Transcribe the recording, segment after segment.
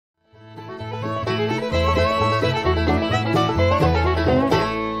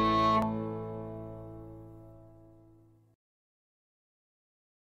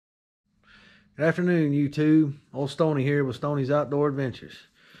Good afternoon, YouTube. Old Stony here with Stoney's Outdoor Adventures.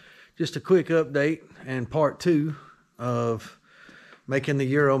 Just a quick update and part 2 of making the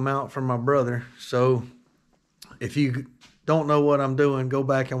Euro mount for my brother. So if you don't know what I'm doing, go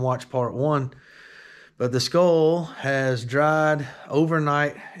back and watch part 1. But the skull has dried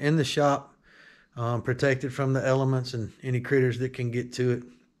overnight in the shop, protected from the elements and any critters that can get to it.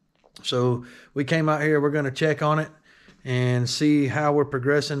 So we came out here, we're going to check on it and see how we're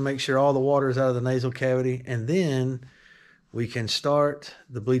progressing, make sure all the water is out of the nasal cavity, and then we can start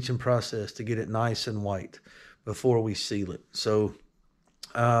the bleaching process to get it nice and white before we seal it. So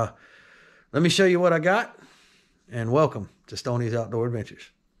let me show you what I got, and welcome to Stoney's Outdoor Adventures.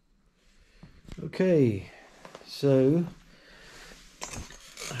 Okay, so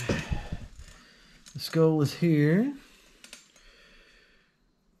the skull is here.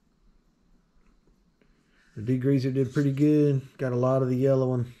 The degreaser did pretty good. Got a lot of the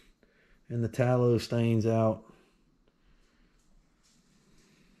yellowing and the tallow stains out.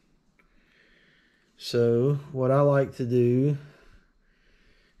 So what I like to do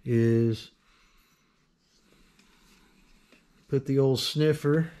is put the old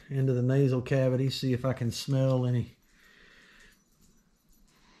sniffer into the nasal cavity, see if I can smell any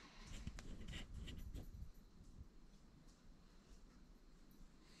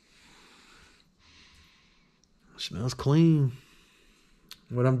smells clean.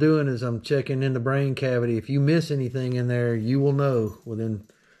 What I'm doing is I'm checking in the brain cavity. If you miss anything in there, you will know within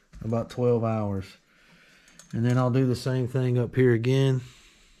about 12 hours. And then I'll do the same thing up here again.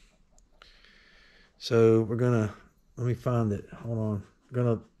 So we're gonna, let me find it. Hold on. We're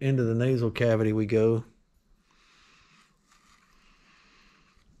gonna, into the nasal cavity we go.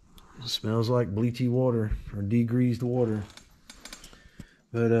 It smells like bleachy water or degreased water.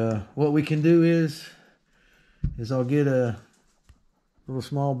 But what we can do is I'll get a little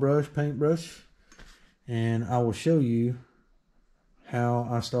small brush, paintbrush, and I will show you how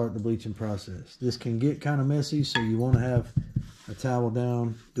I start the bleaching process. This can get kind of messy, so you want to have a towel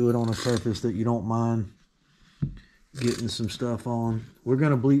down. Do it on a surface that you don't mind getting some stuff on. We're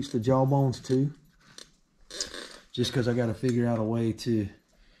going to bleach the jawbones too, just because I got to figure out a way to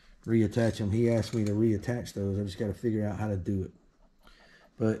reattach them. He asked me to reattach those. I just got to figure out how to do it.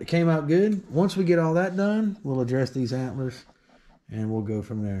 But it came out good. Once we get all that done, we'll address these antlers and we'll go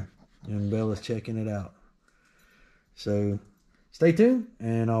from there. And Bella's checking it out. So stay tuned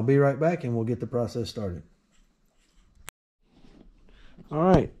and I'll be right back and we'll get the process started. All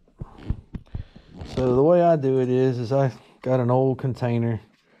right. So the way I do it is I got an old container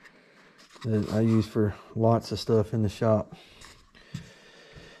that I use for lots of stuff in the shop.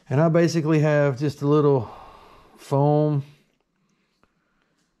 And I basically have just a little foam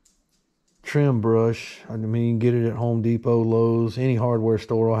trim brush. I mean, you can get it at Home Depot, Lowe's, any hardware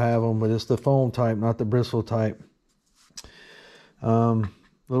store will have them, but it's the foam type, not the bristle type.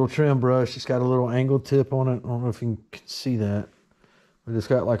 Little trim brush. It's got a little angle tip on it. I don't know if you can see that, but it's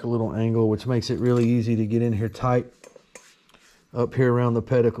got like a little angle, which makes it really easy to get in here tight up here around the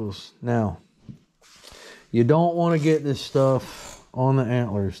pedicles. Now, you don't want to get this stuff on the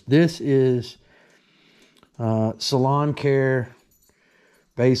antlers. This is Salon Care,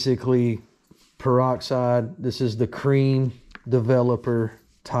 basically peroxide. This is the cream developer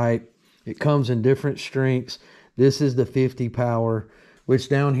type. It comes in different strengths. This is the 50 power, which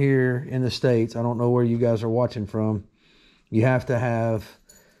down here in the States, I don't know where you guys are watching from, you have to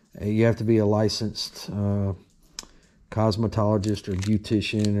be a licensed cosmetologist or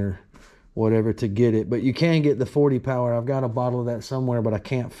beautician or whatever to get it. But you can get the 40 power. I've got a bottle of that somewhere, but I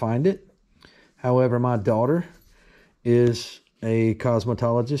can't find it. However, my daughter is a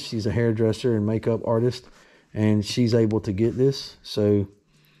cosmetologist. She's a hairdresser and makeup artist, and she's able to get this. So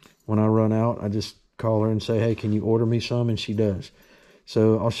when I run out, I just call her and say, hey, can you order me some? And she does.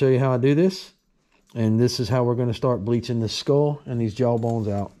 So I'll show you how I do this. And this is how we're going to start bleaching the skull and these jawbones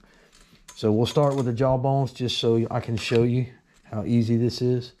out. So we'll start with the jawbones just so I can show you how easy this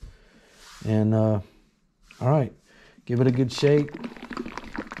is. And all right, give it a good shake.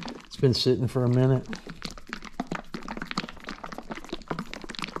 It's been sitting for a minute.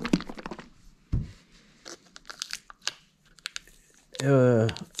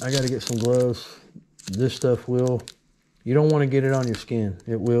 I got to get some gloves. This stuff will, you don't want to get it on your skin.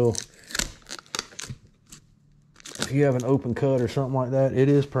 It will, if you have an open cut or something like that, it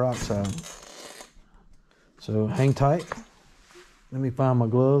is peroxide. So hang tight. Let me find my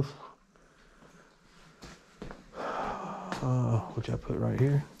gloves. Which I put right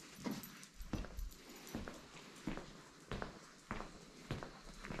here.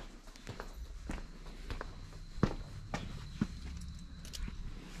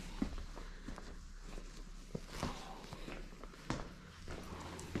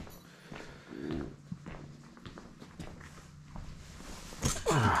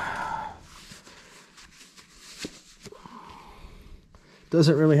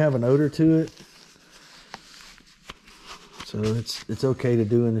 Doesn't really have an odor to it, so it's okay to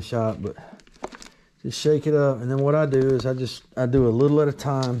do in the shop, but just shake it up. And then what I do is I do a little at a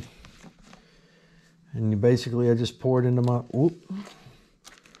time, and I just pour it into my,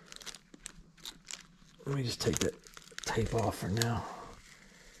 let me just take that tape off for now.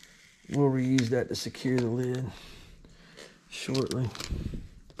 We'll reuse that to secure the lid shortly.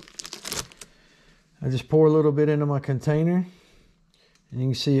 I just pour a little bit into my container, and you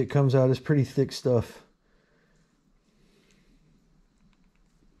can see it comes out as pretty thick stuff.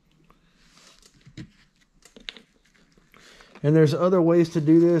 And there's other ways to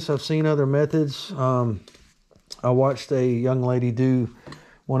do this. I've seen other methods. I watched a young lady do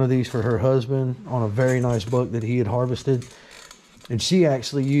one of these for her husband on a very nice buck that he had harvested. And she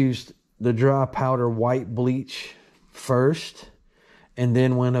actually used the dry powder white bleach first and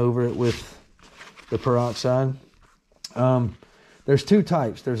then went over it with the peroxide. There's two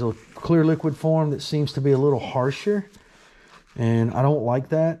types. There's a clear liquid form that seems to be a little harsher, and I don't like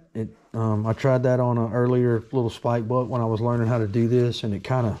that. I tried that on an earlier little spike buck when I was learning how to do this, and it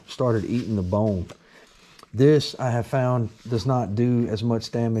kind of started eating the bone. This, I have found, does not do as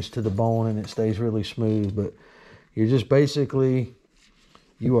much damage to the bone, and it stays really smooth. But you're just basically,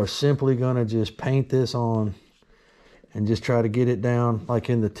 you are simply going to just paint this on and just try to get it down, like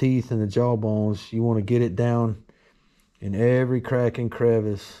in the teeth and the jaw bones. You want to get it down in every crack and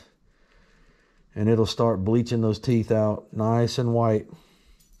crevice, and it'll start bleaching those teeth out nice and white.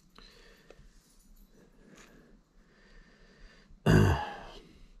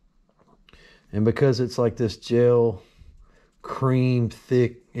 And because it's like this gel cream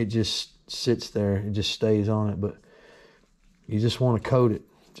thick, it just sits there, it just stays on it. But you just want to coat it,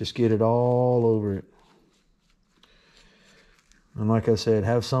 just get it all over it. And like I said,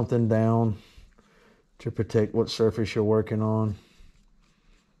 have something down to protect what surface you're working on.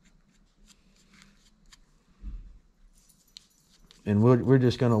 And we're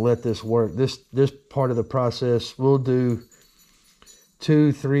just going to let this work. This part of the process, we'll do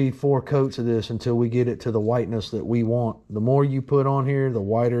 2, 3, 4 coats of this until we get it to the whiteness that we want. The more you put on here, the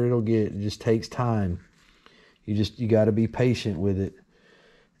whiter it'll get. It just takes time. You got to be patient with it.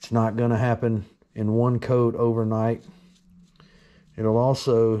 It's not going to happen in one coat overnight. It'll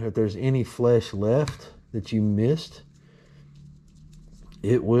also, if there's any flesh left that you missed,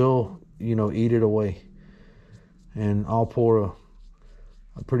 it will, eat it away. And I'll pour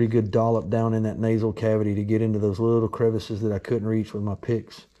a pretty good dollop down in that nasal cavity to get into those little crevices that I couldn't reach with my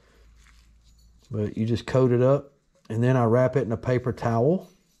picks. But you just coat it up, and then I wrap it in a paper towel,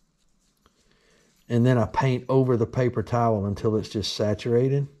 and then I paint over the paper towel until it's just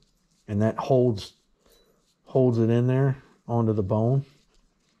saturated, and that holds it in there onto the bone.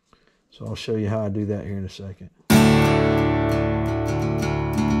 So I'll show you how I do that here in a second.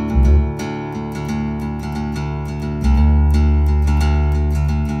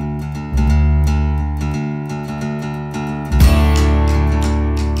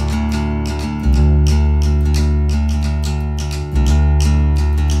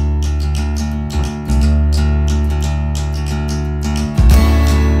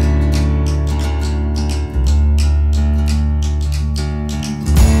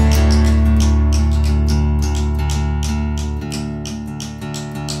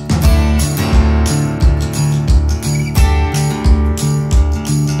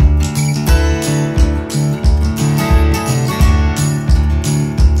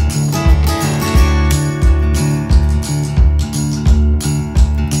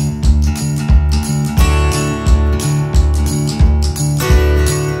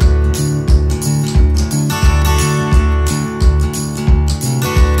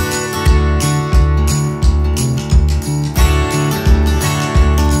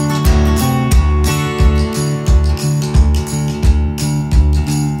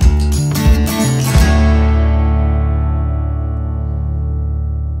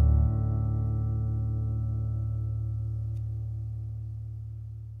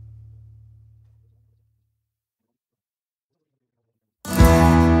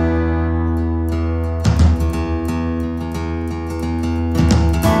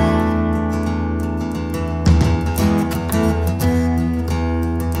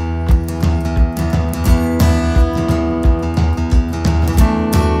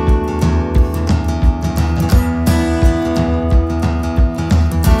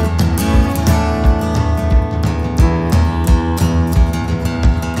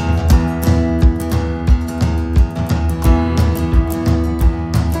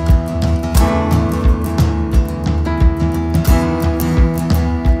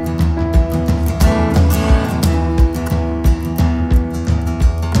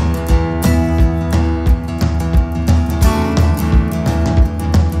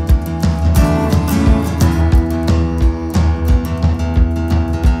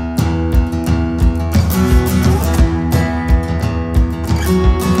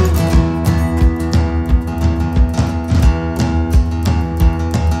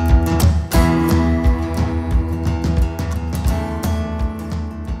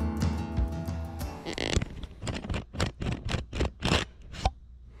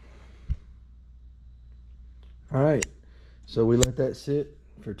 So we let that sit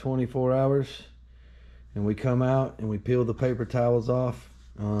for 24 hours, and we come out and we peel the paper towels off.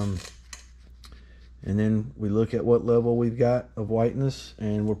 And then we look at what level we've got of whiteness,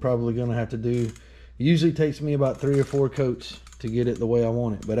 and we're probably going to have to do, it usually takes me about 3 or 4 coats to get it the way I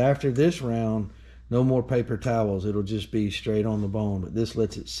want it. But after this round, no more paper towels. It'll just be straight on the bone. But this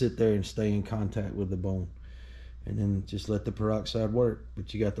lets it sit there and stay in contact with the bone. And then just let the peroxide work.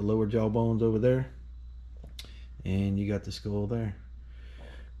 But you got the lower jaw bones over there, and you got the skull there.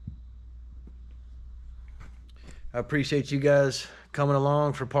 I appreciate you guys coming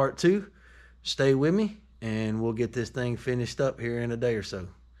along for part 2. Stay with me, and we'll get this thing finished up here in a day or so.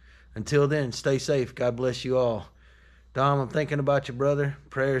 Until then, stay safe. God bless you all. Dom, I'm thinking about you, brother.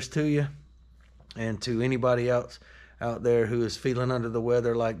 Prayers to you, and to anybody else out there who is feeling under the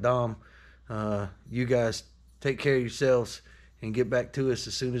weather like Dom. You guys take care of yourselves and get back to us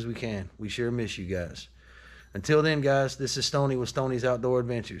as soon as we can. We sure miss you guys. Until then, guys, this is Stoney with Stoney's Outdoor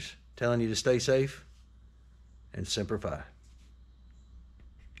Adventures, telling you to stay safe and Semper Fi.